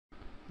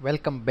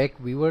Welcome back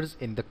viewers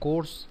in the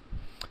course.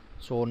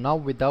 So now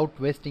without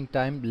wasting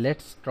time,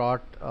 let's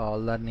start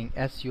learning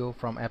SEO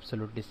from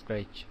absolutely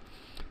scratch,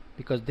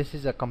 because this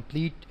is a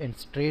complete and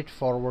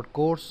straightforward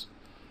course,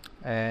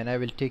 and I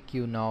will take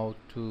you now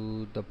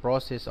to the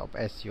process of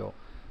SEO.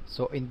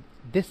 So in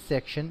this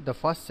section, the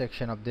first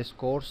section of this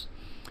course,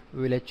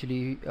 we will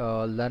actually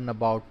learn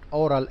about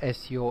overall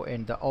SEO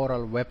and the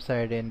overall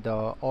website and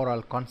the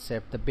overall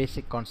concept, the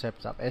basic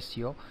concepts of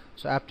SEO.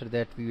 So after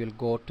that we will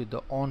go to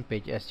the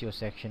on-page SEO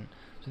section.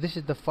 So this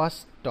is the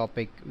first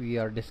topic we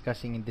are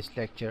discussing in this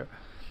lecture,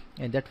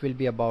 and that will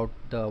be about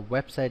the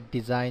website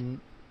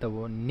design, the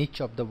niche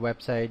of the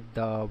website,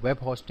 the web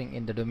hosting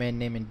and the domain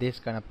name and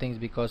this kind of things,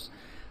 because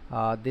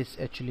this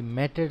actually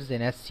matters in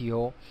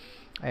SEO.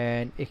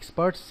 And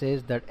experts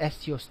says that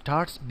SEO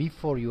starts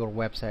before your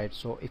website.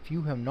 So if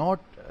you have not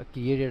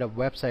created a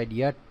website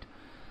yet,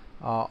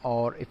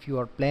 or if you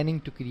are planning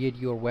to create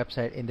your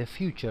website in the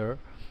future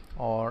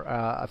or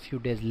a few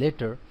days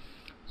later,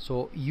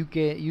 so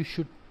you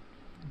should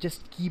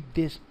just keep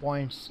these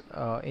points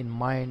in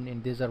mind,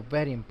 and these are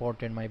very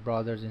important, my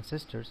brothers and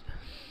sisters.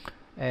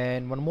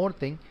 And one more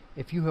thing,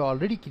 if you have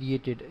already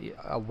created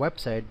a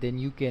website, then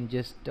you can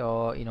just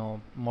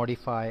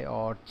modify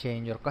or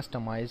change or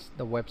customize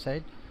the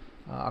website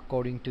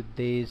according to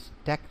these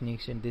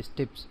techniques and these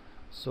tips,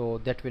 so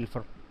that will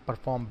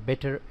perform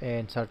better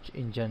in search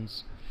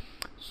engines.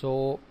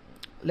 So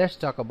let's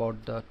talk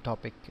about the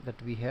topic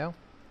that we have.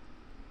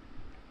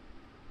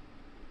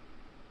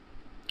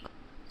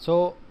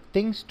 So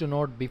things to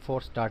note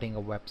before starting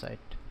a website.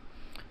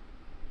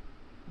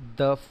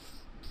 The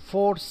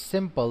four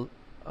simple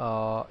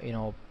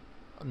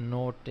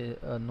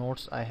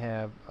notes I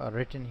have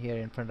written here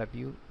in front of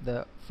you.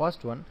 The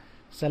first one: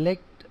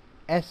 select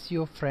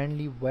SEO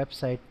friendly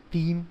website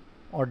theme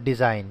or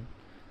design.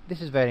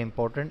 This is very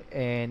important,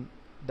 and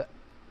the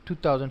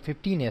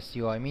 2015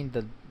 SEO, I mean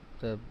the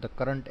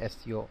current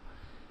SEO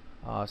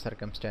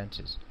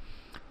circumstances.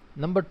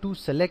 Number two,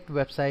 select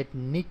website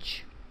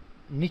niche.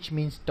 Niche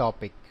means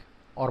topic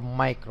or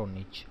micro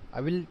niche. I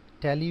will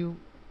tell you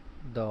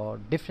the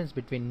difference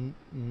between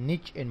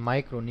niche and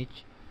micro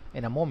niche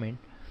in a moment.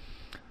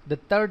 The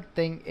third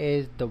thing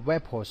is the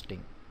web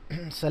hosting.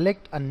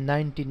 Select a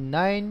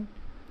 99.99%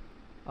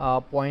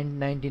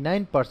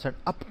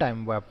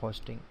 uptime web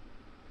hosting.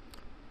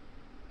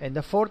 And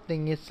the fourth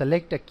thing is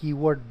select a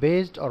keyword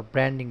based or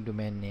branding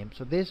domain name.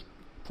 So these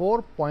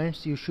 4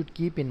 points you should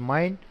keep in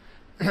mind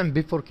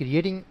before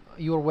creating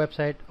your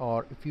website,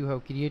 or if you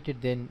have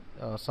created, then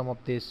some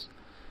of these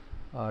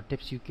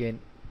tips you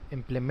can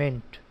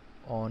implement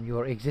on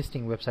your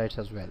existing websites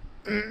as well.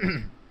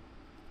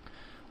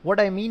 What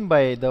I mean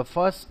by the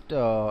first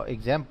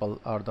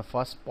example or the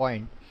first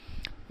point,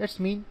 that's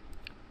mean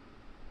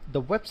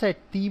the website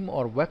theme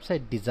or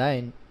website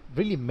design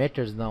really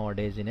matters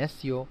nowadays in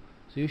SEO.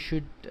 So you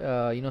should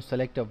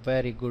select a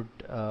very good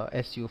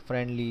SEO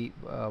friendly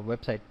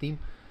website theme.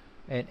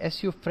 And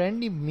SEO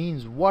friendly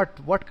means what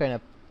kind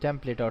of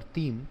template or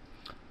theme?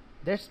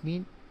 That's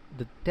mean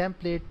the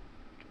template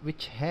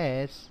which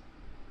has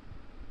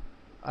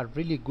a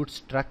really good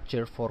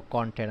structure for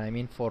content. I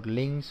mean for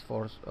links,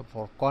 for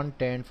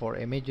content, for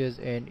images,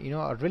 and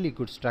a really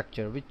good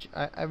structure, which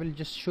I will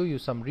just show you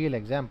some real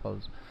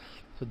examples.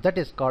 So that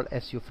is called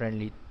SEO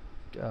friendly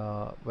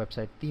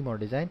website theme or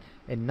design.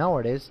 And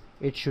nowadays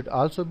it should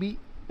also be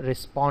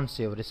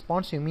responsive.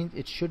 Responsive means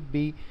it should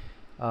be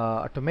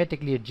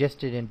automatically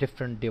adjusted in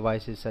different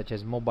devices such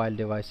as mobile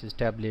devices,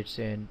 tablets,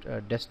 and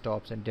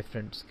desktops, and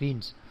different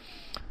screens.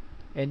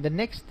 And the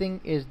next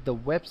thing is the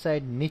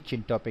website niche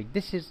and topic.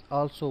 This is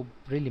also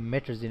really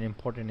matters and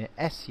important in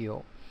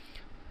SEO.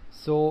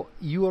 So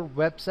your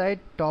website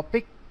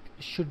topic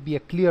should be a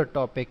clear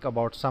topic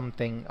about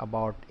something,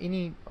 about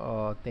any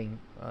thing.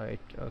 It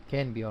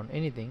can be on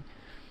anything,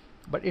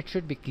 but it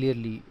should be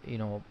clearly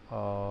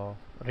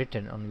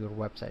written on your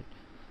website.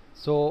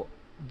 So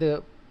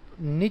the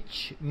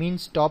niche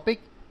means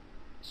topic,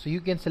 so you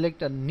can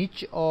select a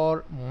niche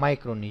or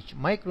micro niche.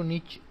 Micro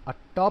niche, a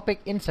topic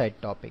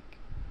inside topic.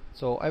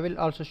 So I will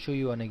also show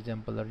you an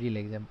example, a real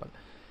example.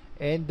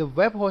 And the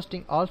web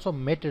hosting also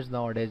matters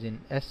nowadays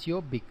in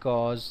SEO,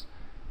 because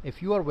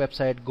if your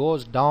website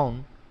goes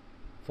down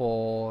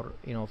for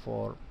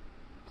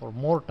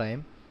more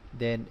time,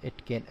 then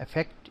it can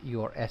affect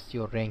your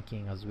SEO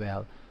ranking as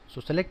well.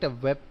 So select a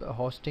web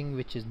hosting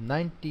which is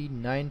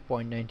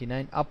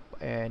 99.99 up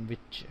and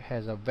which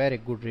has a very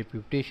good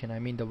reputation. I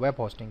mean the web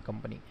hosting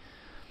company.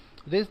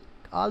 These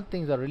all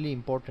things are really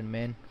important,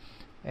 man.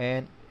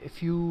 And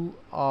if you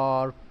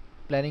are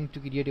planning to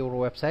create your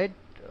website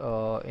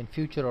in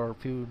future or a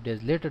few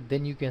days later,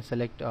 then you can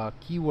select a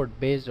keyword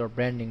based or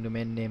branding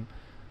domain name.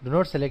 Do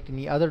not select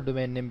any other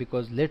domain name,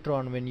 because later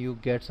on when you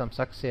get some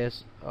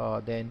success,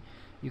 then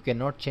you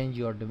cannot change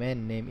your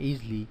domain name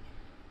easily,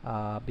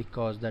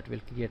 because that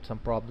will create some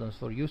problems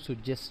for you. So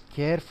just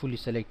carefully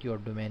select your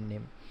domain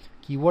name.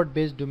 Keyword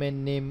based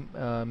domain name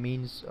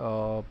means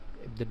if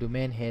the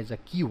domain has a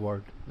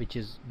keyword which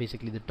is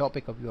basically the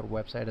topic of your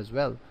website as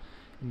well,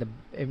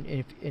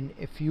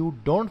 If you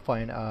don't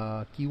find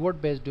a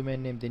keyword based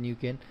domain name, then you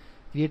can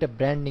create a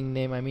branding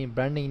name. I mean,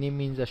 branding name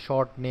means a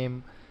short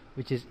name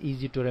which is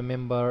easy to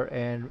remember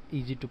and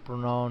easy to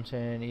pronounce,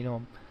 and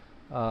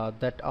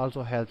that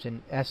also helps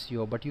in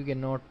SEO. But you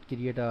cannot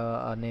create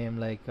a name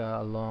like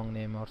a long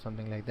name or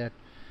something like that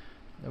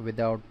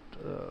without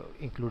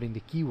including the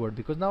keyword,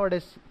 because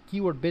nowadays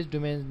keyword based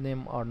domain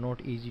name are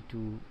not easy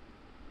to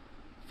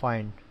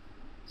find.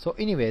 So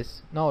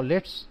anyways, now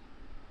let's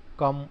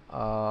come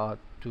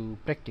to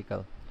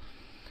practical.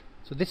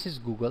 So this is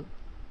Google.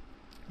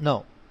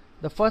 Now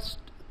the first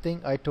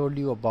thing I told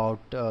you about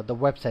the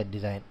website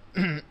design.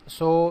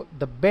 So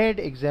the bad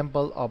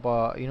example of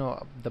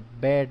the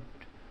bad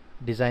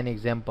design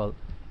example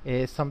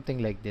is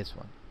something like this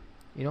one.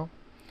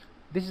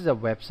 This is a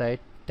website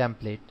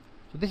template.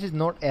 So this is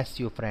not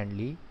SEO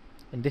friendly,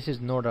 and this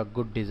is not a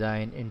good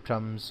design in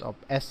terms of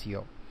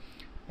SEO.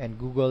 And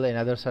Google and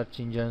other search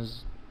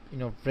engines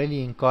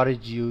really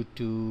encourage you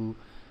to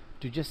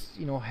just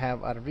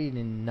have a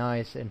really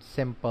nice and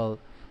simple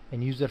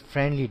and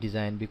user-friendly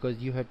design, because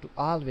you have to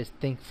always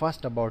think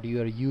first about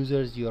your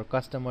users, your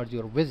customers,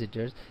 your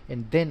visitors,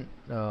 and then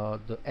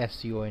the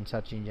SEO and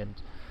search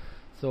engines.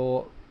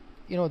 So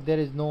there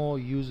is no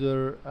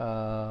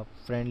user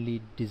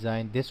friendly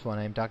design, this one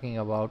I'm talking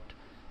about,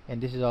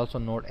 and this is also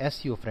not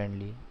SEO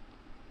friendly,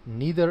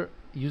 neither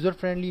user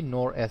friendly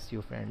nor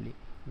SEO friendly.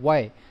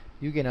 Why?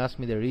 You can ask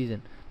me the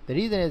reason. The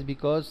reason is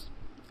because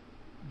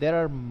there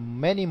are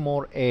many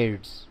more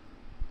ads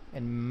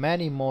and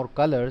many more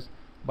colors,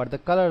 but the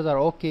colors are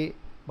okay,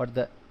 but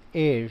the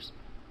ads,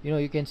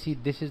 you can see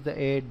this is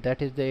the ad,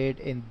 that is the ad,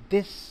 and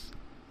this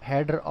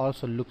header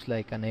also looks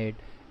like an ad,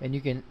 and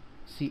you can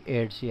see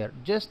ads here.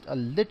 Just a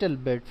little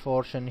bit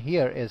portion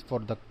here is for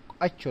the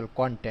actual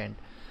content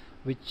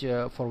which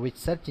for which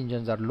search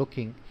engines are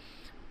looking.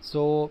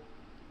 So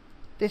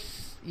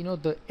this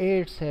the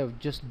ads have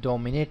just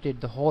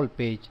dominated the whole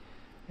page,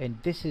 and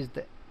this is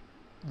the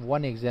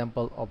one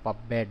example of a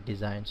bad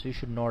design. So you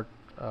should not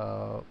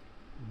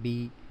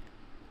be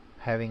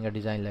having a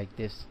design like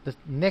this. The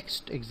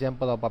next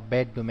example of a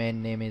bad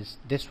domain name is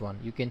this one.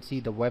 You can see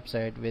the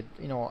website with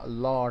a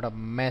lot of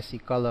messy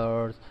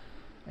colors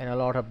and a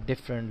lot of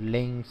different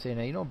links,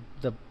 and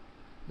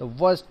the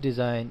worst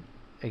design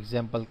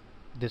example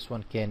this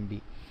one can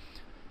be.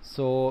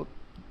 So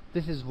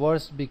this is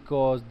worse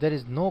because there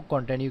is no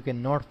content. You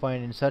cannot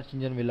find, in search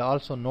engine will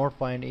also not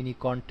find any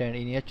content,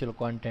 any actual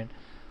content.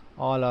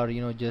 All are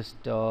just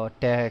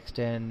text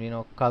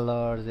and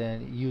colors,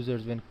 and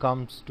users when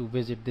comes to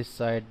visit this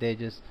site, they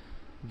just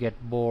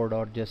get bored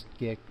or just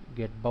get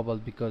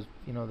bubbled because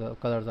the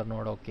colors are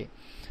not okay.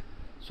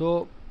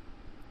 So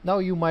now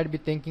you might be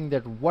thinking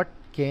that what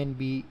can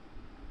be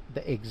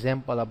the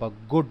example of a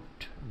good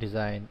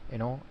design,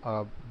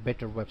 a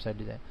better website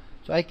design.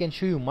 So I can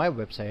show you my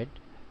website,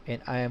 and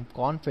I am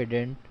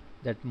confident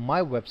that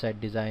my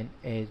website design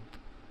is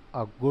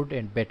a good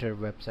and better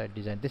website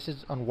design. This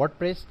is on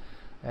WordPress,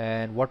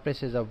 and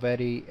WordPress is a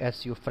very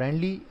SEO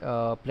friendly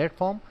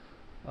platform,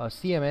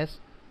 CMS,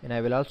 and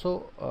I will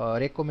also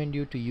recommend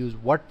you to use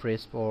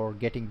WordPress for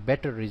getting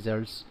better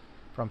results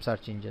from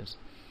search engines.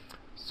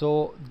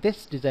 So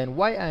this design,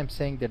 why I am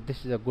saying that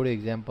this is a good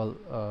example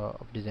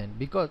of design,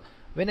 because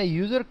when a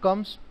user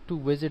comes to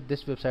visit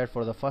this website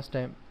for the first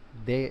time,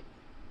 they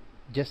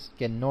just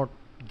cannot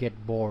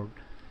get bored.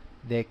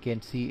 They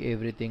can see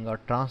everything are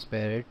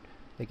transparent.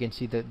 They can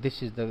see that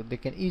this is they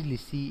can easily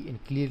see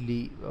and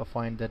clearly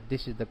find that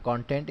this is the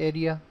content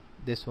area,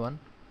 this one,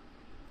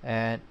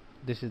 and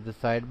this is the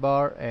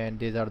sidebar, and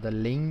these are the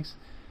links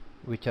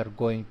which are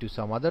going to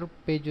some other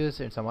pages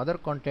and some other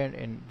content,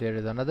 and there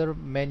is another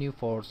menu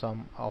for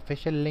some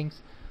official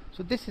links.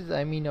 So this is,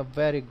 I mean, a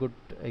very good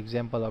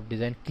example of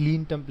design,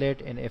 clean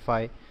template. And if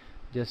I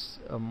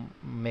just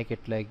make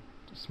it like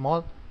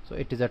small, so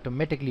it is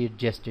automatically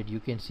adjusted.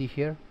 You can see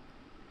here,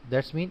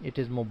 that's mean it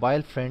is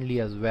mobile friendly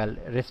as well,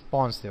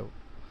 responsive.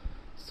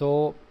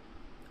 So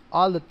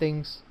all the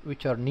things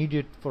which are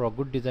needed for a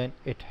good design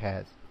it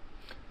has.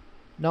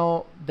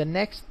 Now the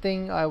next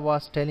thing I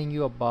was telling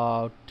you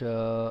about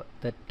the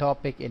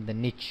topic in the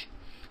niche.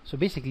 So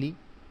basically,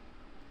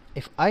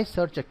 if I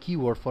search a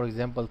keyword, for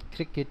example,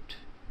 cricket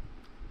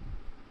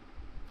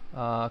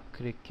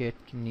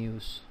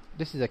news,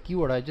 this is a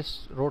keyword I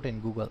just wrote in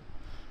Google.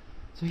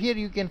 So here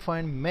you can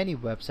find many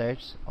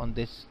websites on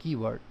this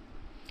keyword.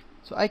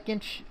 So I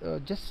can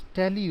just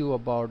tell you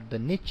about the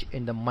niche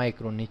and the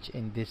micro niche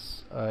in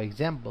this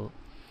example.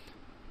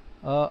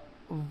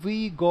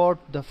 We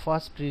got the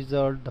first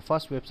result, the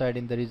first website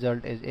in the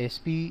result is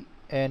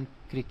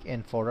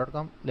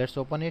espncricinfo.com. Let's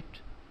open it.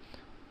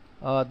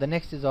 The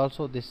next is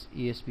also this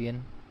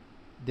ESPN.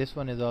 This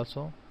one is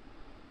also,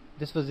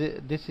 this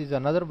is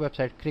another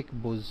website,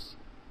 CrickBuzz,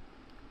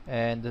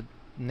 and the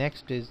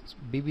next is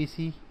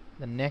BBC.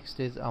 The next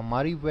is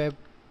Amari Web,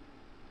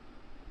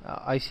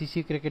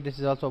 ICC Cricket. This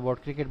is also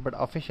about cricket, but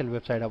official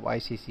website of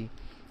ICC,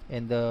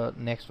 and the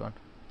next one,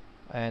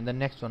 and the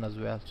next one as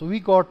well. So we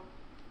got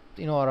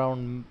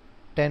around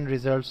 10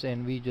 results,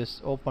 and we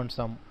just opened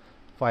some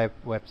 5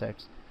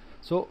 websites.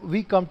 So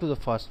we come to the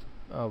first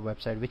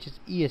website, which is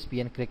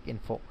ESPN Cricket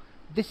Info.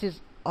 This is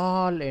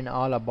all in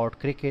all about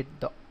cricket,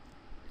 the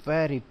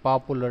very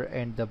popular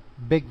and the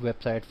big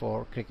website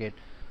for cricket.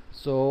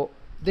 So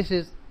this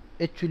is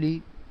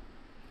actually,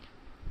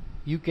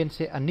 you can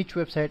say, a niche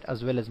website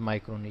as well as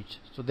micro niche,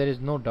 so there is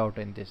no doubt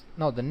in this.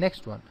 Now the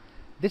next one,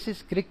 this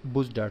is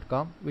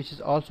crickboost.com, which is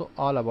also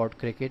all about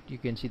cricket. You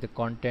can see the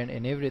content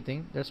and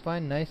everything, that's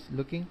fine, nice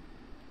looking.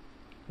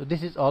 So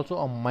this is also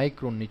a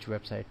micro niche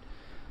website,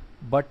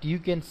 but you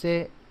can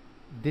say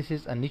this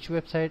is a niche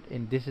website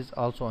and this is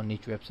also a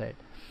niche website.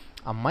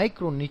 A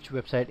micro niche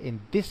website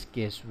in this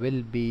case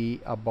will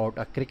be about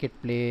a cricket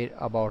player,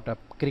 about a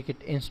cricket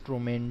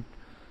instrument,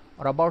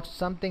 or about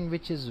something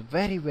which is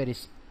very very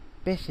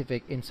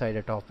specific inside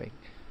a topic.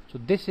 So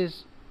this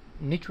is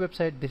niche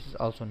website, this is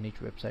also niche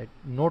website,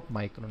 not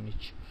micro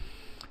niche.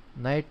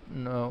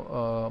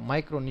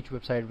 Micro niche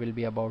website will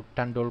be about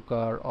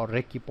Tendulkar or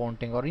Ricky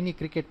Ponting or any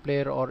cricket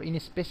player or any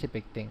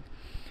specific thing.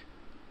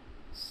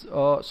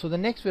 So the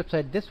next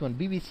website, this one,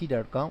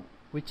 bbc.com,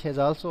 which has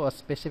also a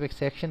specific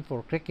section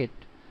for cricket,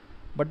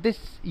 but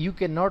this, you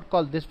cannot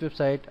call this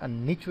website a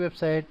niche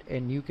website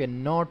and you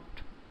cannot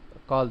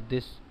call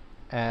this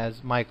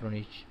as micro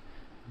niche.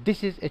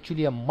 This is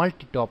actually a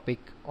multi-topic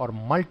or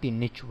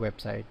multi-niche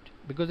website,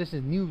 because this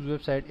is news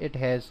website. It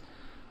has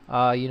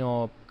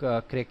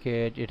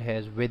cricket, it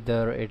has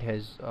weather, it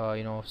has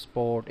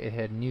sport, it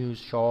has news,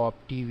 shop,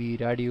 TV,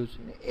 radios,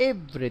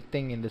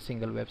 everything in the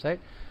single website.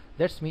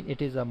 That's mean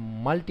it is a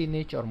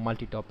multi-niche or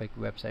multi-topic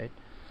website.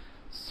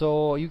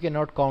 So you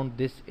cannot count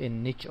this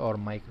in niche or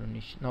micro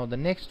niche. Now the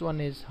next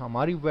one is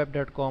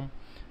hamariweb.com,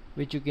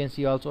 which you can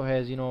see also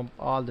has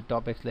all the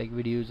topics like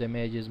videos,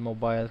 images,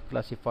 mobile,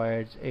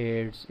 classifieds,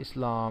 ads,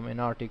 Islam,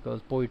 and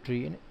articles,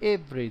 poetry, and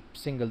every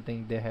single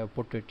thing they have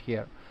put it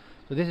here.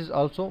 So this is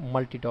also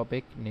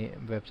multi-topic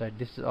website.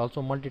 This is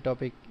also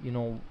multi-topic,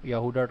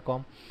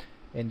 yahoo.com,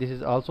 and this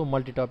is also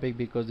multi-topic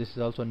because this is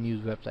also a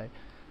news website.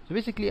 So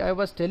basically I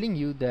was telling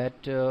you that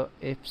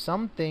if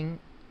something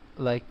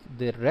like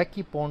the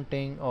Ricky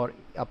Ponting or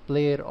a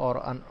player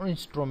or an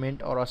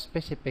instrument or a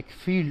specific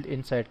field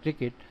inside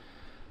cricket,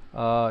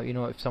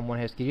 if someone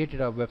has created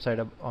a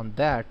website on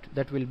that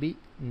will be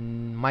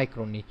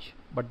micro niche,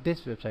 but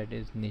this website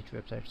is niche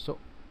website. So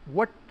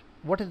what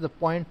is the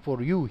point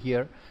for you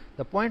here?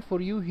 The point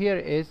for you here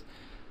is,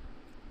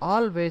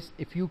 always,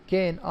 if you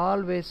can,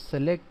 always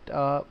select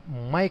a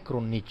micro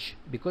niche,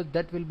 because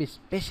that will be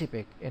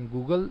specific, and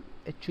Google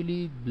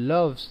actually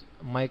loves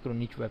micro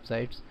niche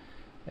websites,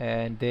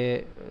 and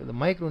the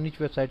micro niche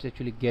websites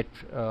actually get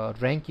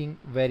ranking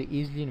very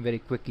easily and very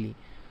quickly.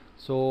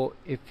 So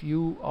if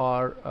you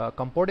are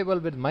comfortable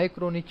with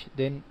micro niche,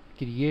 then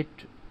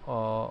create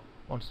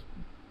websites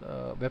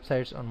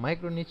on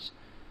micro niche,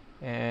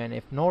 and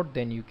if not,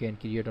 then you can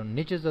create on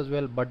niches as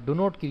well, but do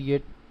not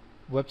create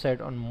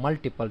website on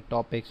multiple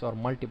topics or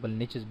multiple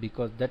niches,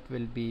 because that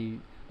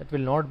will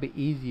not be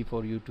easy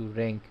for you to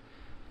rank.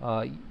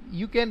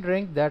 You can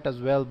rank that as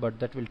well, but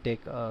that will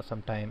take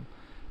some time,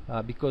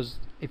 because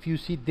if you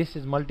see, this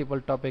is multiple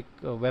topic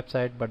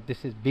website, but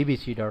this is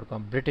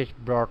bbc.com, British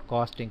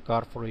Broadcasting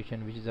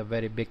Corporation, which is a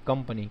very big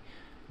company.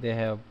 They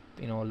have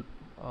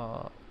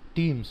big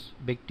teams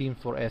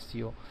for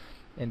SEO.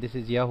 And this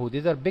is Yahoo.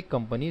 These are big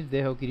companies. They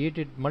have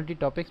created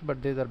multi-topics,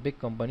 but these are big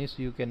companies,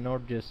 so you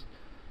cannot just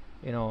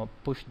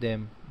push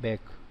them back.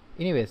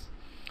 Anyways,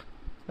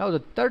 now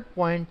the third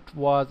point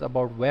was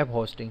about web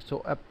hosting.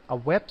 So a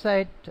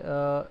website,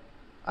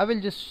 I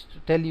will just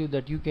tell you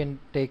that you can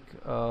take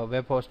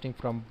web hosting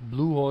from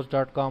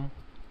bluehost.com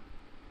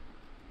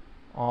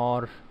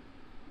or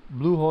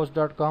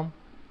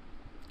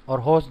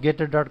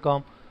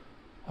hostgator.com,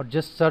 or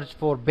just search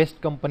for best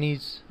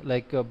companies,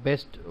 like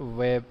best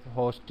web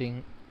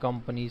hosting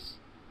companies.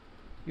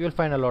 You will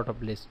find a lot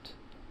of lists.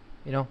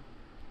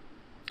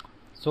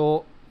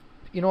 So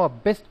a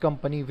best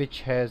company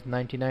which has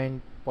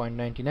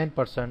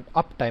 99.99%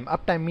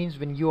 uptime means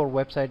when your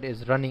website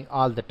is running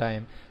all the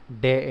time,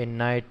 day and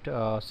night,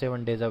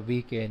 7 days a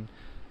week, and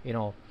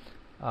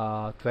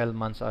 12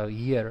 months a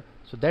year.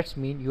 So that's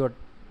mean your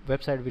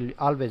website will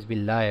always be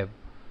live.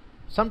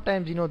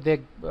 Sometimes they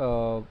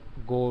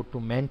go to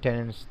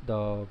maintenance,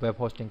 the web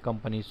hosting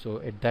companies, so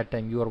at that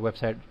time your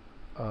website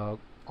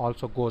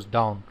also goes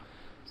down.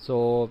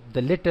 So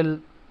the little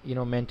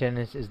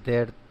maintenance is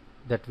there,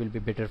 that will be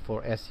better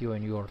for SEO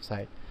in your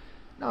site.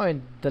 Now,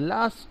 in the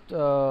last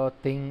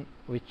thing,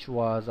 which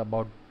was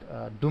about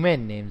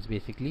domain names,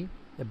 basically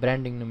the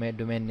branding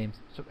domain names.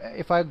 So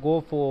if I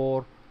go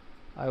to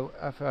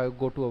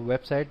a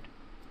website,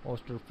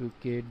 host of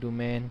UK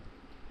domain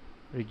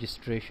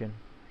registration.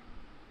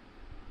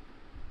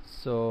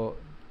 So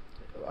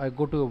I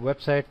go to a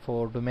website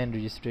for domain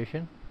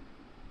registration.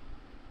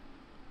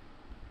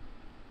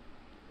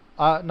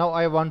 Now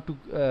I want to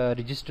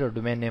register a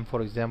domain name.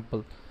 For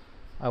example,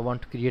 I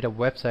want to create a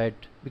website,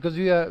 because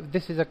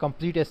this is a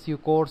complete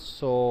SEO course,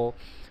 so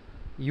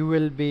you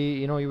will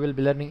be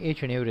learning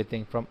each and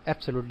everything from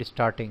absolutely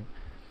starting.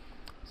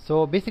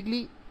 So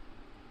basically,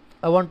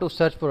 I want to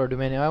search for a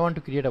domain name. I want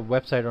to create a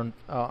website on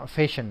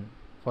fashion,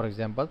 for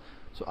example.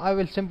 So I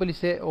will simply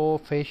say, oh,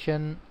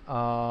 fashion,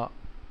 I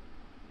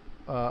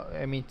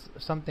mean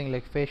something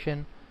like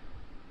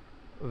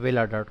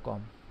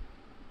fashionvilla.com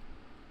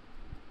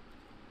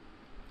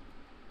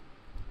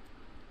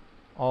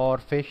or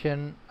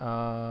fashion,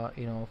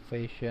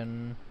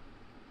 fashion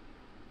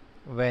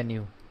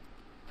venue,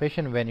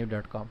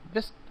 fashionvenue.com.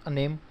 Just a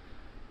name,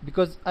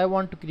 because I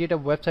want to create a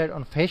website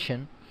on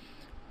fashion.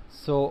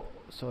 So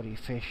sorry,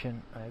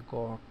 fashion, I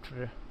got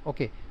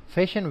okay,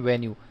 fashion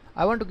venue.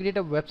 I want to create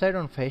a website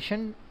on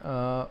fashion,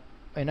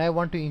 and I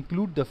want to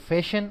include the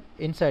fashion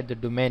inside the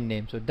domain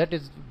name, so that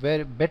is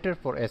very better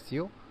for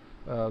SEO.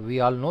 We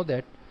all know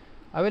that.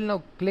 I will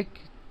now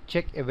click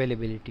check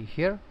availability.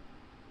 Here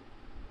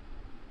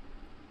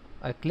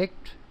I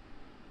clicked,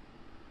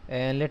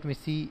 and let me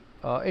see,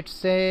 it's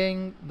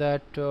saying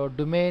that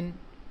domain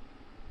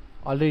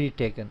already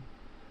taken.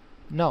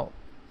 Now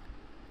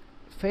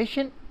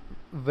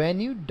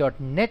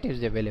fashionvenue.net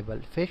is available,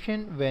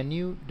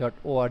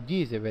 fashionvenue.org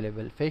is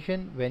available,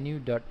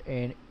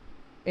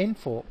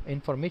 fashionvenue.info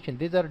information.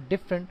 These are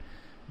different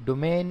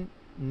domain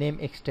name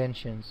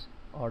extensions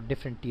or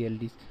different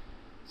TLDs.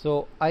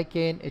 So I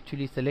can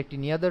actually select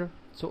any other.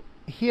 So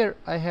here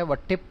I have a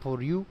tip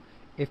for you.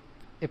 If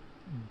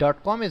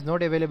 .com is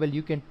not available,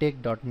 you can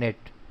take .net.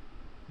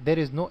 There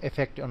is no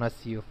effect on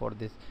SEO for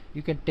this.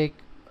 You can take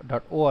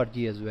 .org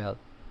as well,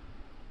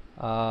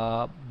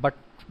 but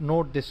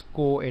note this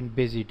co and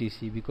biz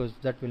etc, because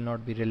that will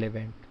not be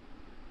relevant.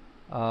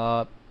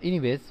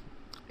 Anyways,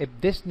 if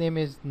this name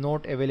is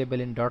not available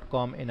in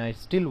 .com and I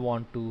still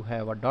want to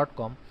have a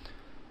 .com,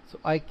 so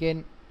I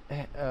can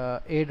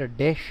add a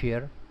dash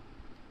here,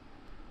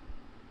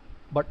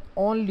 but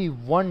only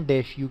one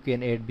dash you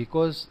can add,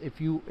 because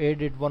if you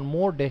added one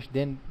more dash,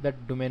 then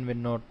that domain will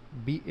not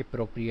be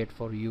appropriate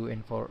for you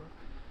and for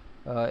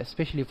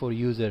especially for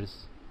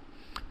users.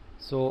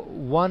 So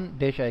one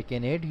dash I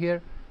can add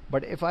here,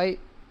 but if I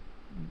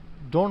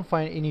don't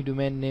find any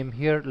domain name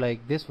here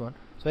like this one,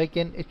 so I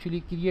can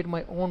actually create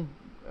my own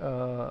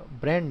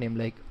brand name,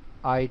 like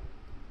I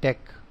tech,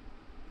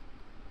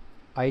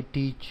 I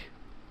teach,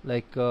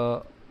 like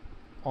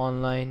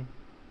online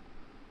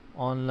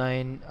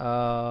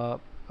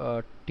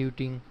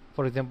tutoring,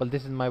 for example.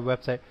 This is my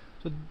website.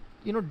 So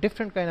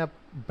different kind of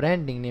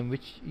branding name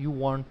which you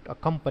want, a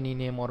company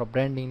name or a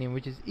branding name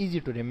which is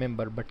easy to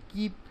remember, but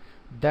keep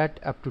that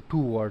up to 2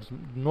 words,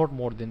 not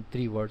more than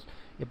 3 words.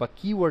 If a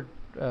keyword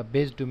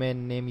based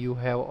domain name you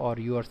have or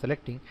you are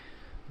selecting,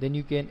 then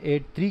you can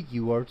add 3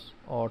 keywords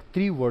or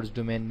 3 words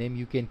domain name.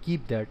 You can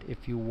keep that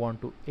if you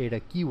want to add a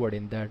keyword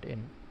in that,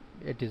 and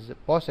it is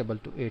possible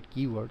to add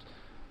keywords,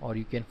 or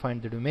you can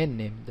find the domain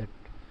name that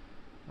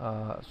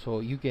so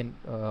you can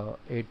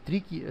add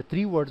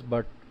 3 words,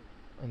 but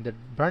in the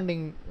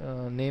branding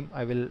name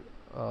I will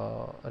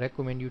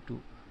recommend you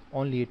to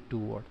only add 2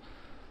 words.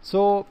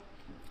 So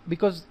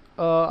because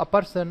a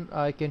person,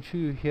 I can show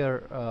you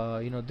here,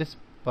 this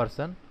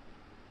person,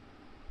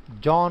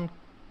 John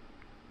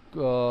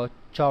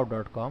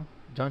Chow.com.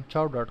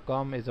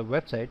 johnchow.com is a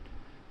website,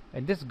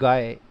 and this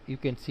guy you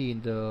can see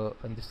in the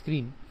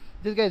screen.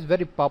 This guy is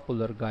very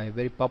popular guy,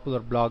 very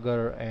popular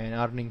blogger, and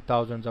earning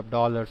thousands of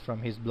dollars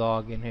from his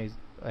blog, and he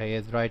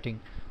is writing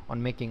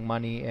on making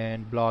money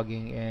and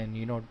blogging and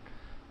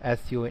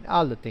SEO and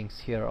all the things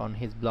here on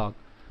his blog.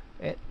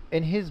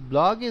 And his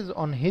blog is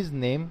on his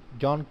name,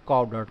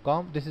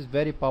 johnchow.com. This is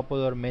very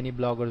popular. Many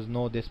bloggers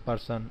know this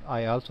person.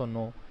 I also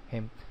know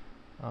him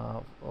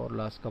for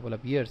last couple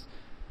of years.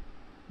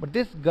 But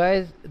this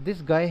guy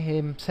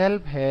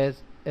himself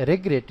has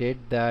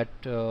regretted that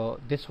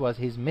this was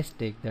his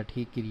mistake, that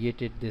he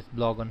created this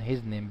blog on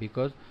his name,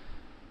 because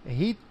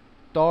he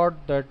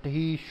thought that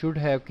he should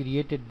have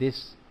created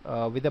this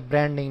with a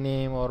branding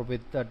name or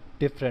with a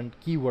different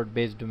keyword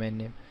based domain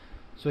name,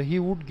 so he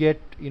would get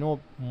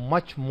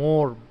much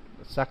more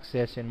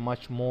success and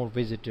much more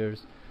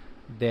visitors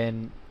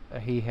than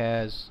he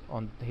has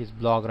on his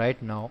blog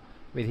right now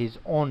with his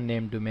own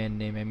name, domain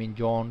name, I mean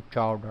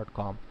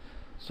johnchow.com.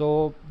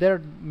 So there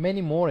are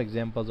many more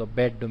examples of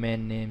bad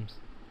domain names.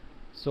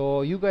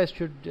 So you guys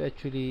should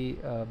actually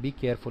be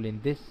careful in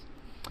this,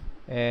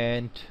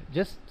 and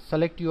just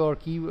select your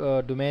key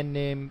domain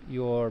name,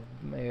 your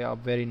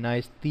very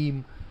nice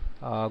theme,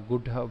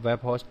 good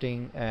web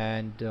hosting,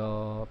 and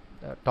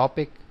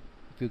topic.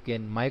 If you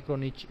can micro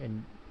niche,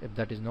 and if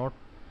that is not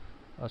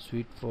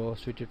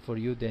suited for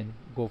you, then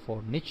go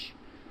for niche.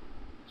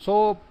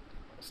 So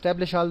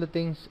establish all the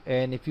things,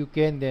 and if you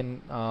can,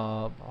 then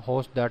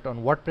host that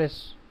on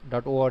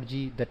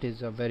WordPress.org. that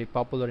is a very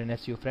popular and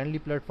SEO friendly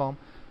platform.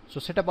 So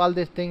set up all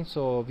these things.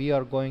 So we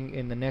are going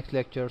in the next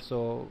lecture,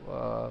 so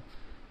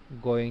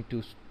going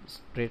to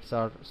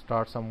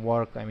start some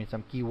work, I mean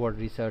some keyword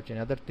research and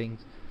other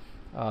things,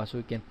 so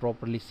we can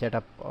properly set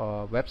up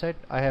a website.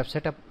 I have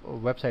set up a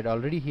website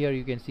already. Here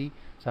you can see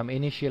some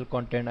initial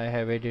content. I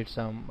have added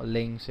some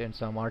links and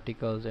some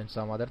articles and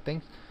some other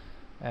things,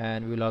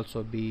 and we'll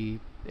also be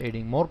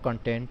adding more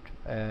content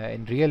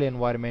in real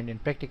environment, in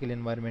practical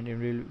environment,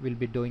 and we'll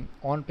be doing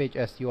on-page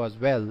SEO as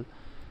well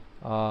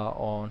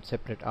on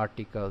separate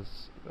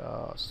articles.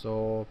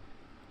 So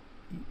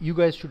you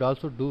guys should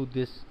also do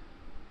this,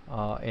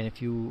 and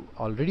if you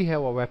already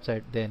have a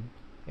website, then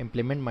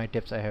implement my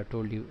tips I have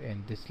told you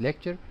in this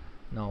lecture.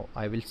 Now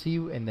I will see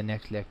you in the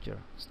next lecture.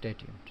 Stay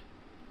tuned.